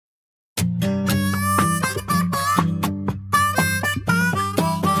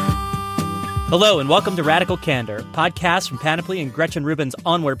Hello and welcome to Radical Candor, podcast from Panoply and Gretchen Rubin's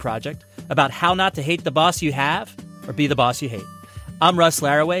Onward project about how not to hate the boss you have or be the boss you hate. I'm Russ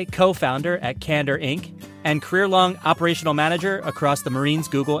Laraway, co-founder at Candor Inc. and career-long operational manager across the Marines,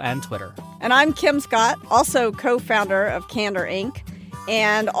 Google, and Twitter. And I'm Kim Scott, also co-founder of Candor Inc.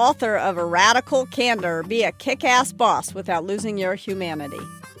 and author of A Radical Candor, Be a Kick-Ass Boss Without Losing Your Humanity.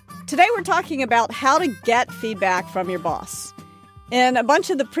 Today we're talking about how to get feedback from your boss. In a bunch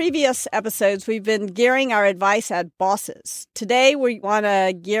of the previous episodes, we've been gearing our advice at bosses. Today, we want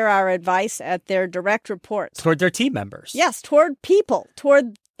to gear our advice at their direct reports. Toward their team members. Yes, toward people,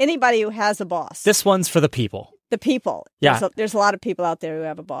 toward anybody who has a boss. This one's for the people. The people. Yeah. There's a lot of people out there who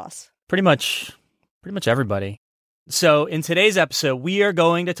have a boss. Pretty much everybody. So in today's episode, we are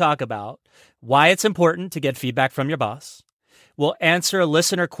going to talk about why it's important to get feedback from your boss. We'll answer a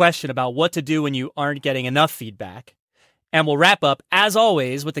listener question about what to do when you aren't getting enough feedback. And we'll wrap up, as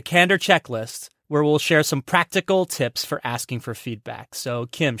always, with the Candor checklist, where we'll share some practical tips for asking for feedback. So,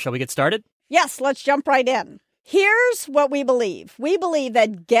 Kim, shall we get started? Yes, let's jump right in. Here's what we believe. We believe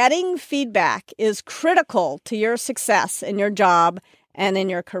that getting feedback is critical to your success in your job and in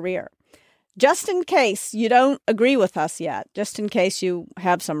your career. Just in case you don't agree with us yet, just in case you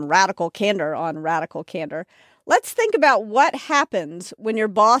have some radical candor on Radical Candor, let's think about what happens when your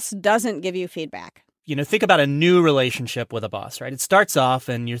boss doesn't give you feedback. You know, think about a new relationship with a boss, right? It starts off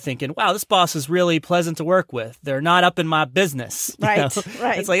and you're thinking, wow, this boss is really pleasant to work with. They're not up in my business. Right.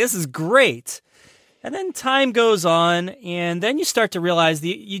 It's like, this is great. And then time goes on and then you start to realize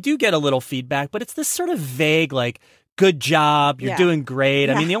that you do get a little feedback, but it's this sort of vague, like, good job, you're doing great.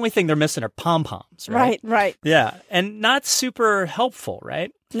 Yeah. I mean, the only thing they're missing are pom-poms, right? Right. Yeah. And not super helpful,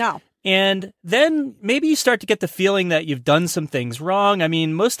 right? No. And then maybe you start to get the feeling that you've done some things wrong. I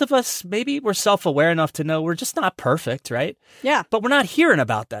mean, most of us, maybe we're self-aware enough to know we're just not perfect, right? Yeah. But we're not hearing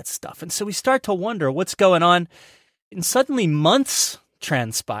about that stuff. And so we start to wonder what's going on. And suddenly months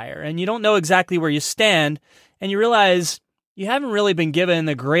transpire and you don't know exactly where you stand. And you realize you haven't really been given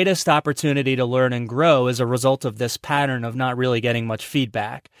the greatest opportunity to learn and grow as a result of this pattern of not really getting much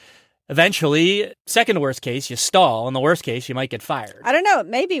feedback. Eventually, second to worst case, you stall. In the worst case, you might get fired. I don't know. It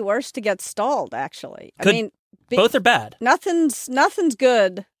may be worse to get stalled, actually. Both are bad. Nothing's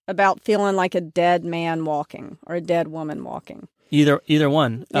good about feeling like a dead man walking or a dead woman walking. Either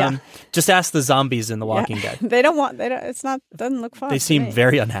one. Yeah. Just ask the zombies in The Walking Dead. Doesn't look fun. They seem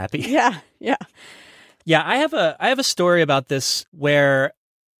very unhappy. Yeah. Yeah, I have a story about this where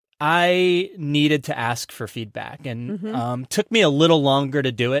I needed to ask for feedback and took me a little longer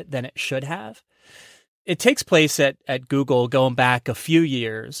to do it than it should have. It takes place at Google going back a few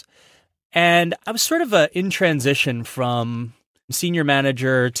years. And I was sort of in transition from senior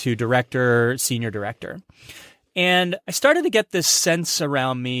manager to director, senior director. And I started to get this sense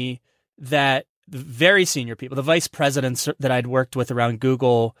around me that the very senior people, the vice presidents that I'd worked with around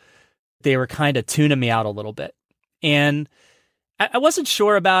Google, they were kind of tuning me out a little bit. And I wasn't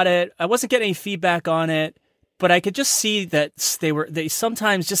sure about it. I wasn't getting any feedback on it, but I could just see that they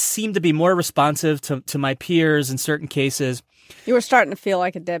sometimes just seemed to be more responsive to my peers in certain cases. You were starting to feel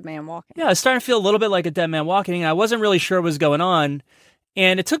like a dead man walking. Yeah, I was starting to feel a little bit like a dead man walking. I wasn't really sure what was going on,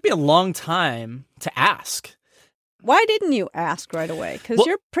 and it took me a long time to ask. Why didn't you ask right away? Because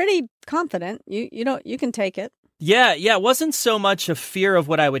you're pretty confident. You can take it. Yeah. It wasn't so much a fear of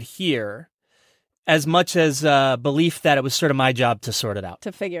what I would hear as much as belief that it was sort of my job to sort it out.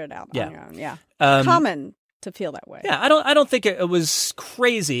 To figure it out on your own, yeah. Common to feel that way. Yeah, I don't think it was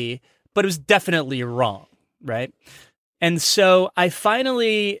crazy, but it was definitely wrong, right? And so I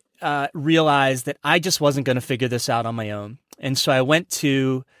finally realized that I just wasn't going to figure this out on my own. And so I went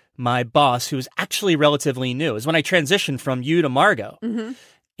to my boss, who was actually relatively new. It was when I transitioned from you to Margot. Mm-hmm.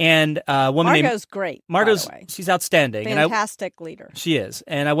 And a woman Margot's great. Margot's, by the way. She's outstanding. Fantastic leader. She is.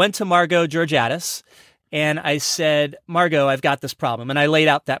 And I went to Margot Georgiadis and I said, Margot, I've got this problem. And I laid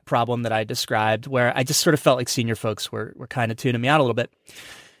out that problem that I described where I just sort of felt like senior folks were kind of tuning me out a little bit.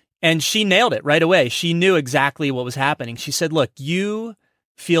 And she nailed it right away. She knew exactly what was happening. She said, look, you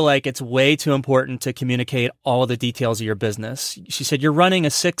feel like it's way too important to communicate all the details of your business. She said, you're running a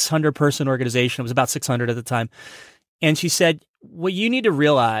 600-person organization. It was about 600 at the time. And she said, what you need to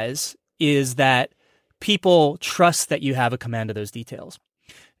realize is that people trust that you have a command of those details.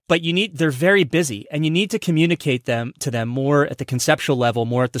 But they're very busy, and you need to communicate to them more at the conceptual level,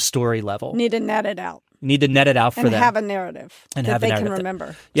 more at the story level. Need to net it out. You need to net it out for them. And have a narrative that they can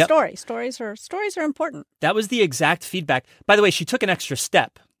remember. Yep. Stories are important. That was the exact feedback. By the way, she took an extra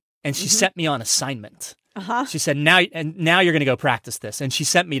step, and she sent me on assignment. Uh-huh. She said, now you're going to go practice this. And she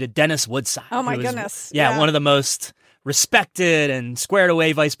sent me to Dennis Woodside. Oh, my goodness. Yeah, one of the most respected and squared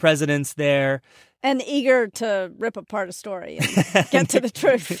away vice presidents there. And eager to rip apart a story and get to the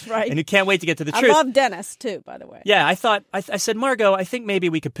truth, right? And you can't wait to get to the truth. I love Dennis, too, by the way. Yeah, I said, Margot, I think maybe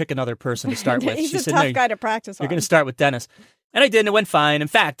we could pick another person to start with. He's She a said, tough no, guy to practice on. You're going to start with Dennis. And I did, and it went fine. In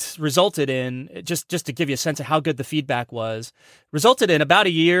fact, resulted in, just to give you a sense of how good the feedback was, resulted in about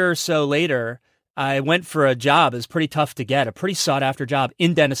a year or so later, I went for a job. It was pretty tough to get, a pretty sought-after job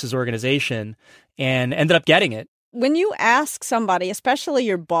in Dennis's organization, and ended up getting it. When you ask somebody, especially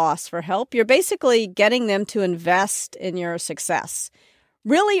your boss, for help, you're basically getting them to invest in your success.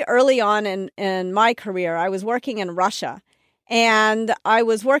 Really early on in my career, I was working in Russia, and I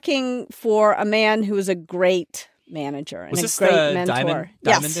was working for a man who was a great manager and was a great the mentor.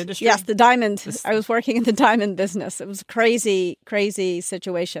 Diamond industry? Yes, the diamond. I was working in the diamond business. It was a crazy, crazy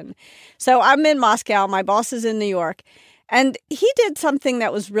situation. So I'm in Moscow. My boss is in New York. And he did something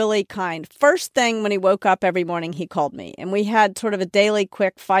that was really kind. First thing when he woke up every morning, he called me. And we had sort of a daily,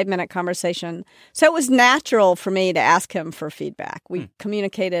 quick 5-minute conversation. So it was natural for me to ask him for feedback. We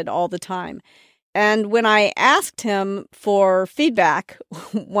communicated all the time. And when I asked him for feedback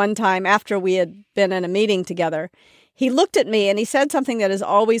one time after we had been in a meeting together, he looked at me and he said something that has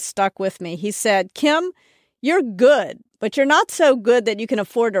always stuck with me. He said, Kim, you're good, but you're not so good that you can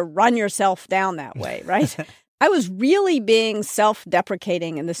afford to run yourself down that way, right? I was really being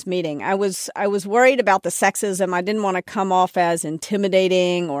self-deprecating in this meeting. I was worried about the sexism. I didn't want to come off as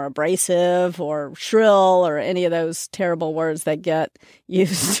intimidating or abrasive or shrill or any of those terrible words that get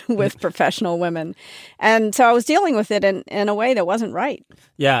used with professional women. And so I was dealing with it in a way that wasn't right.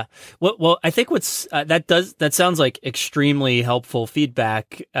 Yeah. Well, I think that sounds like extremely helpful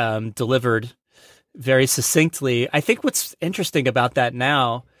feedback delivered very succinctly. I think what's interesting about that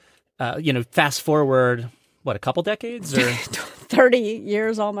now, fast forward, a couple decades or 30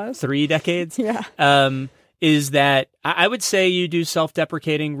 years almost, 3 decades. Yeah. Is that I would say you do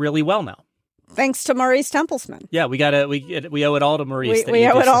self-deprecating really well now. Thanks to Maurice Templesman. Yeah, we owe it all to Maurice. We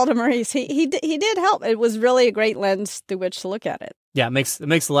owe it all to Maurice. He did help. It was really a great lens through which to look at it. Yeah, it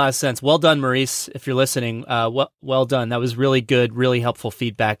makes a lot of sense. Well done, Maurice. If you're listening, well done. That was really good, really helpful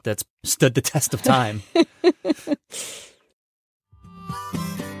feedback that's stood the test of time.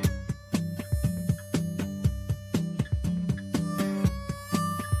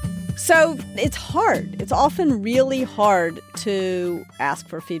 So it's hard. It's often really hard to ask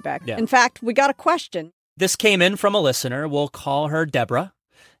for feedback. Yeah. In fact, we got a question. This came in from a listener. We'll call her Deborah.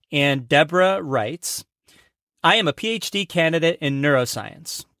 And Deborah writes, I am a PhD candidate in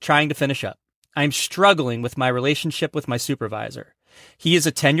neuroscience, trying to finish up. I'm struggling with my relationship with my supervisor. He is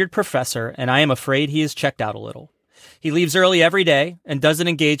a tenured professor, and I am afraid he is checked out a little. He leaves early every day and doesn't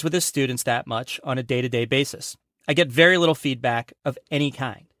engage with his students that much on a day-to-day basis. I get very little feedback of any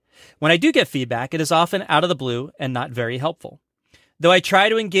kind. When I do get feedback, it is often out of the blue and not very helpful. Though I try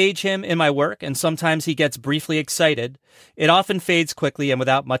to engage him in my work and sometimes he gets briefly excited, it often fades quickly and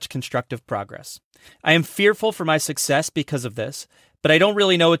without much constructive progress. I am fearful for my success because of this, but I don't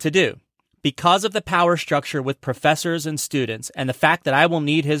really know what to do. Because of the power structure with professors and students and the fact that I will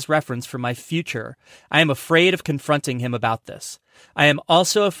need his reference for my future, I am afraid of confronting him about this. I am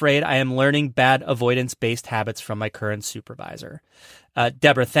also afraid I am learning bad avoidance-based habits from my current supervisor.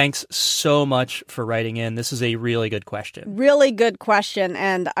 Deborah, thanks so much for writing in. This is a really good question. Really good question,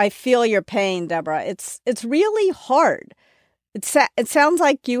 and I feel your pain, Deborah. It's really hard. It sounds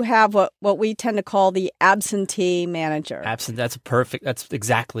like you have what we tend to call the absentee manager. That's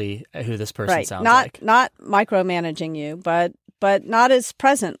exactly who this person sounds like. Not micromanaging you, but not as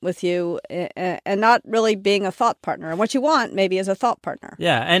present with you and not really being a thought partner. And what you want maybe is a thought partner.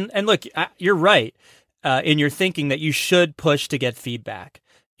 Yeah, and look, you're right in your thinking that you should push to get feedback.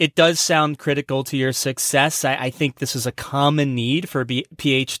 It does sound critical to your success. I think this is a common need for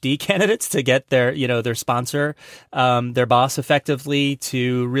PhD candidates to get their sponsor, their boss effectively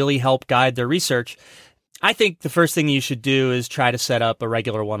to really help guide their research. I think the first thing you should do is try to set up a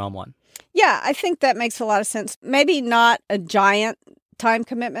regular one-on-one. Yeah, I think that makes a lot of sense. Maybe not a giant time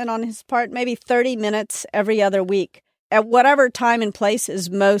commitment on his part, maybe 30 minutes every other week at whatever time and place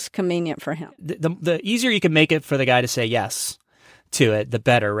is most convenient for him. The easier you can make it for the guy to say yes to it, the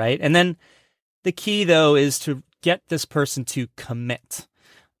better, right? And then the key, though, is to get this person to commit.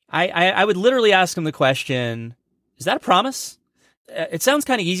 I would literally ask him the question, is that a promise? It sounds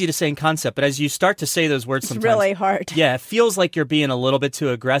kind of easy to say in concept, but as you start to say those words sometimes... It's really hard. Yeah, it feels like you're being a little bit too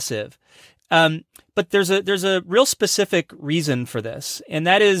aggressive. But there's a real specific reason for this, and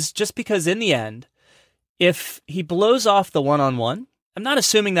that is just because in the end, if he blows off the one-on-one, I'm not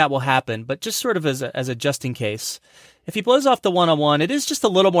assuming that will happen, but just sort of as a just in case, if he blows off the one-on-one, it is just a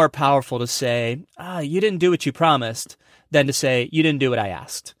little more powerful to say, you didn't do what you promised, than to say, you didn't do what I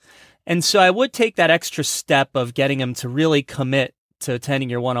asked. And so I would take that extra step of getting him to really commit to attending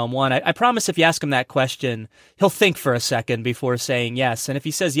your one-on-one. I promise if you ask him that question, he'll think for a second before saying yes. And if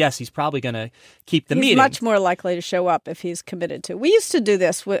he says yes, he's probably going to keep the meeting. He's much more likely to show up if he's committed to. We used to do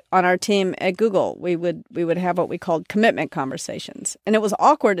this on our team at Google. We would have what we called commitment conversations. And it was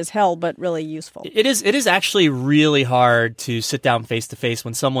awkward as hell, but really useful. It is actually really hard to sit down face-to-face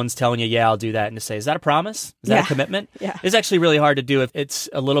when someone's telling you, yeah, I'll do that, and to say, is that a promise? Is that a commitment? Yeah. It's actually really hard to do if it's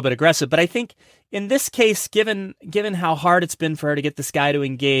a little bit aggressive. But I think in this case, given how hard it's been for her to get this guy to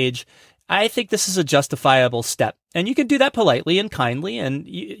engage, I think this is a justifiable step. And you can do that politely and kindly. And,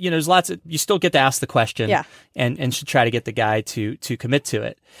 there's you still get to ask the question and should try to get the guy to commit to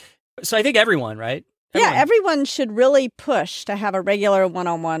it. So I think everyone, right? Everyone should really push to have a regular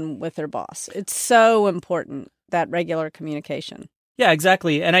one-on-one with their boss. It's so important, that regular communication. Yeah,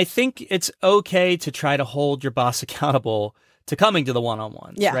 exactly. And I think it's okay to try to hold your boss accountable to coming to the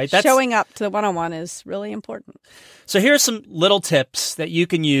one-on-ones, right? Showing up to the one-on-one is really important. So here are some little tips that you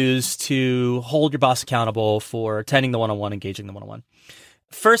can use to hold your boss accountable for attending the one-on-one, engaging the one-on-one.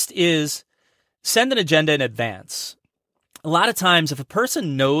 First is send an agenda in advance. A lot of times, if a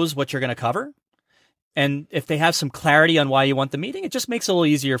person knows what you're going to cover, and if they have some clarity on why you want the meeting, it just makes it a little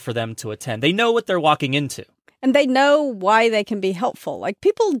easier for them to attend. They know what they're walking into. And they know why they can be helpful. Like,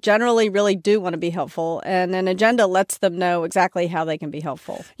 people generally really do want to be helpful, and an agenda lets them know exactly how they can be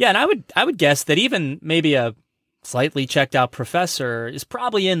helpful. Yeah, and I would guess that even maybe a slightly checked out professor is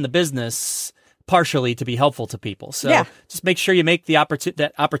probably in the business partially to be helpful to people. So just make sure you make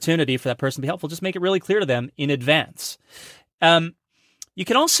that opportunity for that person to be helpful. Just make it really clear to them in advance. You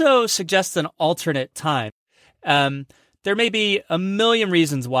can also suggest an alternate time. There may be a million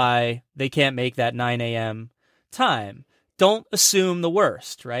reasons why they can't make that 9 a.m. time. Don't assume the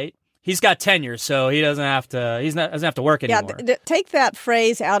worst, right? He's got tenure, so he doesn't have to work anymore. Yeah, take that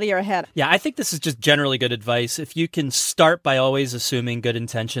phrase out of your head. Yeah, I think this is just generally good advice. If you can start by always assuming good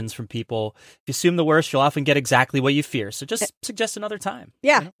intentions from people, if you assume the worst, you'll often get exactly what you fear. So just suggest another time.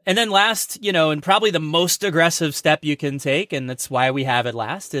 Yeah. And then last, and probably the most aggressive step you can take, and that's why we have it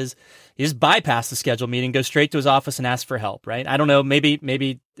last, is you just bypass the scheduled meeting, go straight to his office and ask for help, right? I don't know,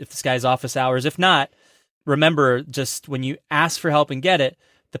 maybe if this guy's office hours. If not, remember, just when you ask for help and get it,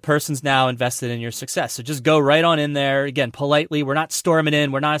 the person's now invested in your success. So just go right on in there. Again, politely. We're not storming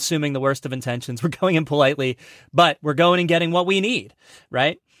in. We're not assuming the worst of intentions. We're going in politely, but we're going and getting what we need,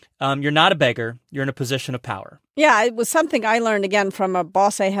 right? You're not a beggar. You're in a position of power. Yeah, it was something I learned, again, from a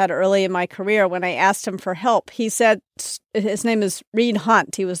boss I had early in my career. When I asked him for help, he said, his name is Reed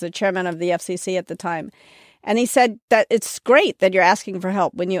Hunt. He was the chairman of the FCC at the time. And he said that it's great that you're asking for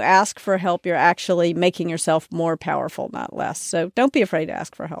help. When you ask for help, you're actually making yourself more powerful, not less. So don't be afraid to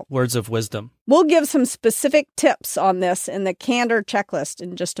ask for help. Words of wisdom. We'll give some specific tips on this in the Candor checklist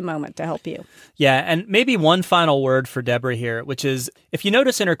in just a moment to help you. Yeah, and maybe one final word for Deborah here, which is, if you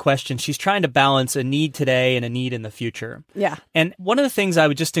notice in her question, she's trying to balance a need today and a need in the future. Yeah. And one of the things I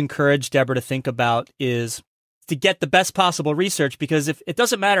would just encourage Deborah to think about is to get the best possible research, because if it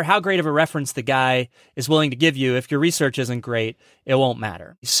doesn't matter how great of a reference the guy is willing to give you, if your research isn't great, it won't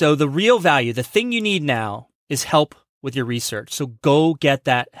matter. So the real value, the thing you need now, is help with your research. So go get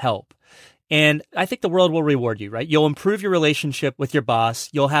that help. And I think the world will reward you, right? You'll improve your relationship with your boss.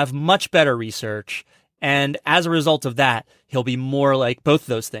 You'll have much better research. And as a result of that, he'll be more like both of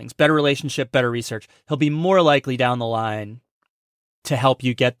those things, better relationship, better research. He'll be more likely down the line to help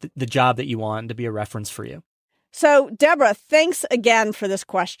you get the job that you want and to be a reference for you. So, Deborah, thanks again for this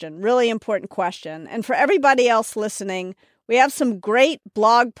question. Really important question. And for everybody else listening, we have some great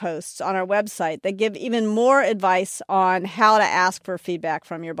blog posts on our website that give even more advice on how to ask for feedback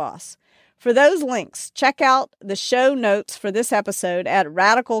from your boss. For those links, check out the show notes for this episode at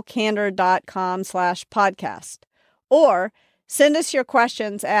radicalcandor.com/podcast. Or send us your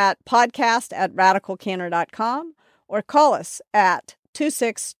questions at podcast@radicalcandor.com or call us at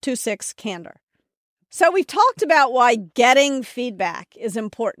 2626-CANDOR. So we've talked about why getting feedback is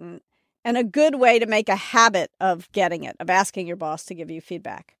important and a good way to make a habit of getting it, of asking your boss to give you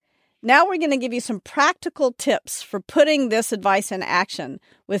feedback. Now we're going to give you some practical tips for putting this advice in action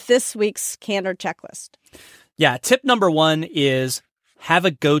with this week's Candor checklist. Yeah, tip number 1 is have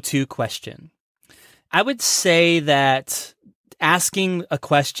a go-to question. I would say that asking a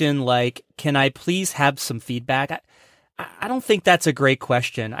question like, can I please have some feedback? I don't think that's a great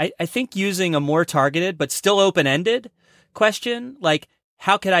question. I think using a more targeted but still open-ended question, like,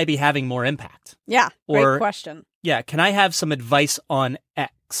 how could I be having more impact? Yeah, great question. Yeah, can I have some advice on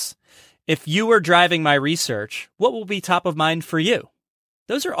X? If you were driving my research, what will be top of mind for you?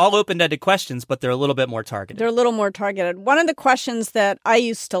 Those are all open-ended questions, but they're a little bit more targeted. They're a little more targeted. One of the questions that I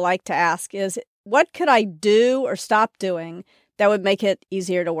used to like to ask is, what could I do or stop doing that would make it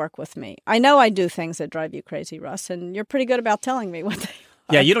easier to work with me? I know I do things that drive you crazy, Russ, and you're pretty good about telling me what they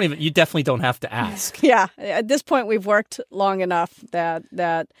are. Yeah, you definitely don't have to ask. Yeah, at this point we've worked long enough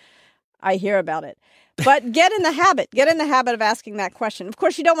that I hear about it. But get in the habit of asking that question. Of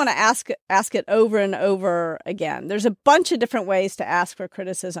course, you don't want to ask it over and over again. There's a bunch of different ways to ask for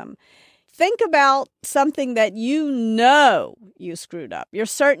criticism. Think about something that you know you screwed up. You're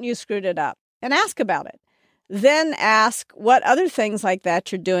certain you screwed it up, and ask about it. Then ask what other things like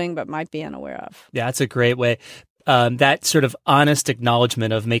that you're doing but might be unaware of. Yeah, that's a great way. That sort of honest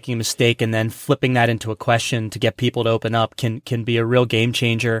acknowledgement of making a mistake and then flipping that into a question to get people to open up can be a real game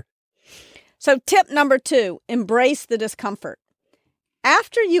changer. So tip number 2, embrace the discomfort.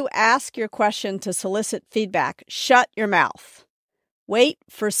 After you ask your question to solicit feedback, shut your mouth. Wait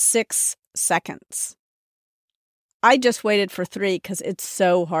for 6 seconds. I just waited for 3 because it's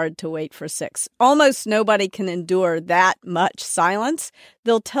so hard to wait for 6. Almost nobody can endure that much silence.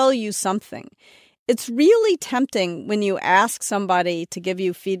 They'll tell you something. It's really tempting when you ask somebody to give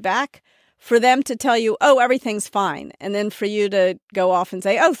you feedback for them to tell you, oh, everything's fine, and then for you to go off and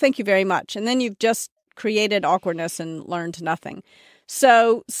say, oh, thank you very much. And then you've just created awkwardness and learned nothing.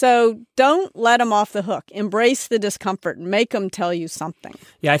 So don't let them off the hook. Embrace the discomfort and make them tell you something.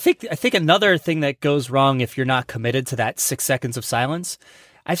 Yeah, I think another thing that goes wrong if you're not committed to that 6 seconds of silence,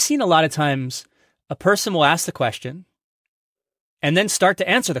 I've seen a lot of times a person will ask the question and then start to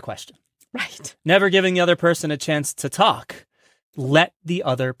answer the question. Right. Never giving the other person a chance to talk. Let the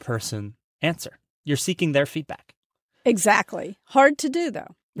other person answer. You're seeking their feedback. Exactly. Hard to do,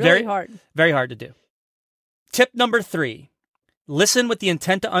 though. Really hard. Very hard to do. Tip number 3, listen with the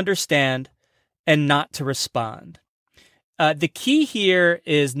intent to understand and not to respond. The key here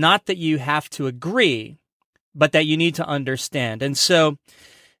is not that you have to agree, but that you need to understand. And so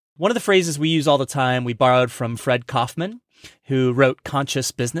one of the phrases we use all the time, we borrowed from Fred Kaufman, who wrote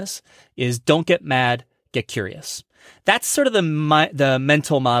Conscious Business, is don't get mad, get curious. That's sort of the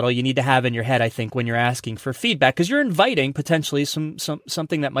mental model you need to have in your head, I think, when you're asking for feedback, because you're inviting potentially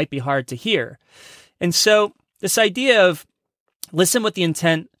something that might be hard to hear. And so this idea of listen with the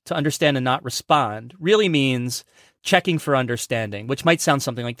intent to understand and not respond really means checking for understanding, which might sound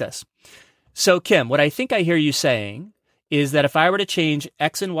something like this. So, Kim, what I think I hear you saying is that if I were to change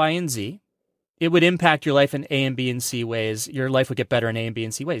X and Y and Z, it would impact your life in A and B and C ways. Your life would get better in A and B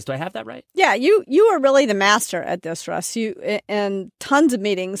and C ways. Do I have that right? Yeah, you are really the master at this, Russ. You in tons of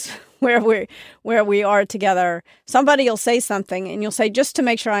meetings where we are together, somebody will say something and you'll say, just to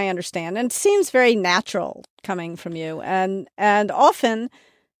make sure I understand. And it seems very natural coming from you. And often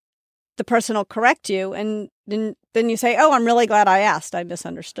the person will correct you and then you say, oh, I'm really glad I asked. I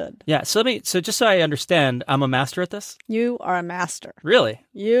misunderstood. Yeah. So just so I understand, I'm a master at this? You are a master. Really?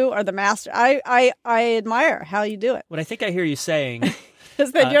 You are the master. I admire how you do it. What I think I hear you saying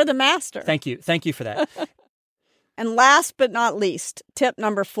is that you're the master. Thank you. Thank you for that. And last but not least, tip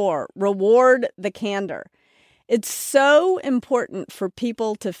number 4, reward the candor. It's so important for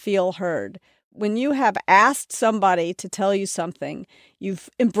people to feel heard. When you have asked somebody to tell you something, you've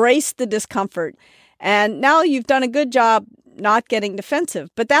embraced the discomfort, and now you've done a good job not getting defensive.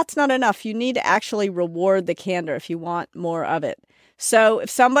 But that's not enough. You need to actually reward the candor if you want more of it. So if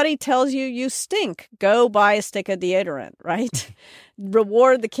somebody tells you you stink, go buy a stick of deodorant, right?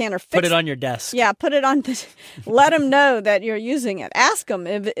 Reward the candor. Put it on your desk. Yeah, put it on. Let them know that you're using it. Ask them,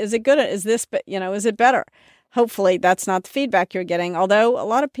 is it good? Is this, is it better? Hopefully that's not the feedback you're getting. Although a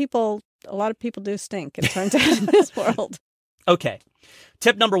lot of people do stink, it turns out, in this world. Okay.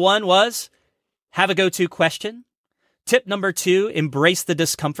 Tip number 1 was have a go-to question. Tip number 2, embrace the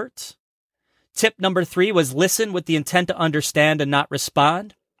discomfort. Tip number 3 was listen with the intent to understand and not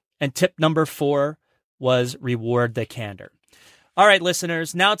respond. And tip number 4 was reward the candor. All right,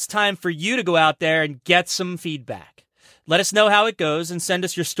 listeners, now it's time for you to go out there and get some feedback. Let us know how it goes and send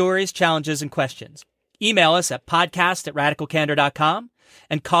us your stories, challenges, and questions. Email us at podcast@radicalcandor.com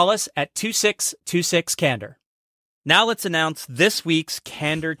and call us at 2626-CANDOR. Now let's announce this week's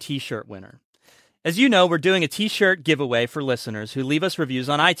Candor t-shirt winner. As you know, we're doing a t-shirt giveaway for listeners who leave us reviews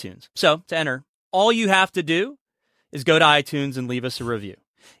on iTunes. So to enter, all you have to do is go to iTunes and leave us a review.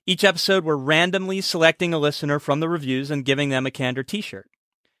 Each episode, we're randomly selecting a listener from the reviews and giving them a Candor t-shirt.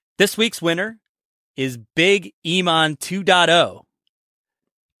 This week's winner is Big Iman 2.0.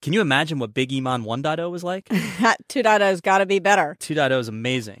 Can you imagine what Big Iman 1.0 was like? 2.0's got to be better. 2.0 is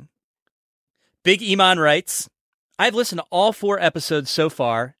amazing. Big Iman writes, I've listened to all 4 episodes so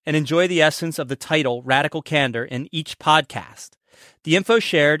far and enjoy the essence of the title, Radical Candor, in each podcast. The info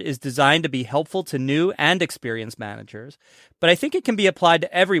shared is designed to be helpful to new and experienced managers, but I think it can be applied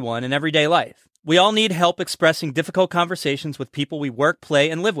to everyone in everyday life. We all need help expressing difficult conversations with people we work, play,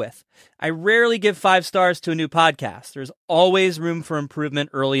 and live with. I rarely give 5 stars to a new podcast. There's always room for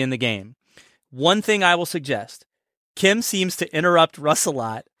improvement early in the game. One thing I will suggest: Kim seems to interrupt Russ a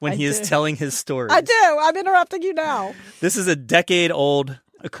lot when he is telling his stories. I do. I'm interrupting you now. This is a decade-old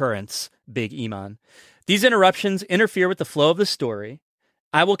occurrence, Big Iman. These interruptions interfere with the flow of the story.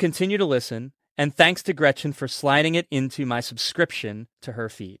 I will continue to listen, and thanks to Gretchen for sliding it into my subscription to her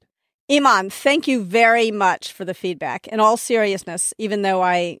feed. Iman, thank you very much for the feedback. In all seriousness, even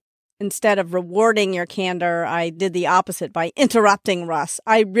though instead of rewarding your candor, I did the opposite by interrupting Russ.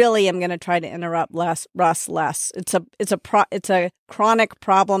 I really am going to try to interrupt Russ less. It's a chronic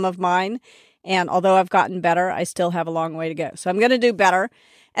problem of mine, and although I've gotten better, I still have a long way to go. So I'm going to do better.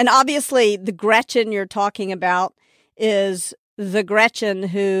 And obviously, the Gretchen you're talking about is the Gretchen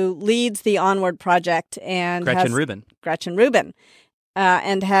who leads the Onward Project and Gretchen Rubin.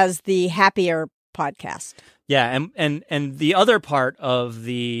 And has the Happier podcast. Yeah, and the other part of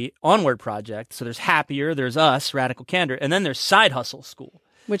the Onward Project, so there's Happier, there's us, Radical Candor, and then there's Side Hustle School.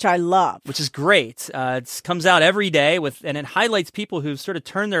 Which I love. Which is great. It comes out every day, and it highlights people who've sort of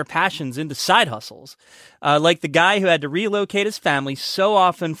turned their passions into side hustles. Like the guy who had to relocate his family so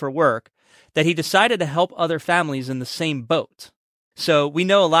often for work that he decided to help other families in the same boat. So we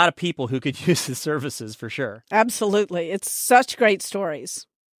know a lot of people who could use his services for sure. Absolutely. It's such great stories.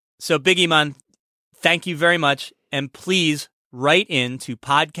 So Big Iman, thank you very much. And please write in to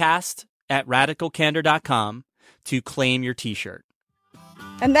podcast@radicalcandor.com to claim your t-shirt.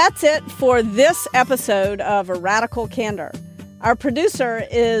 And that's it for this episode of A Radical Candor. Our producer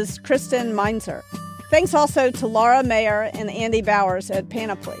is Kristen Meinzer. Thanks also to Laura Mayer and Andy Bowers at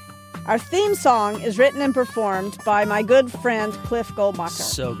Panoply. Our theme song is written and performed by my good friend Cliff Goldmacher.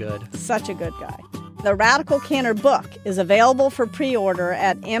 So good. Such a good guy. The Radical Candor book is available for pre-order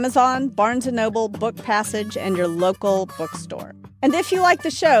at Amazon, Barnes & Noble, Book Passage, and your local bookstore. And if you like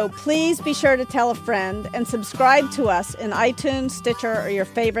the show, please be sure to tell a friend and subscribe to us in iTunes, Stitcher, or your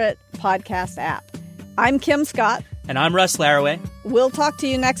favorite podcast app. I'm Kim Scott. And I'm Russ Laraway. We'll talk to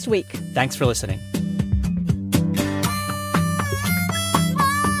you next week. Thanks for listening.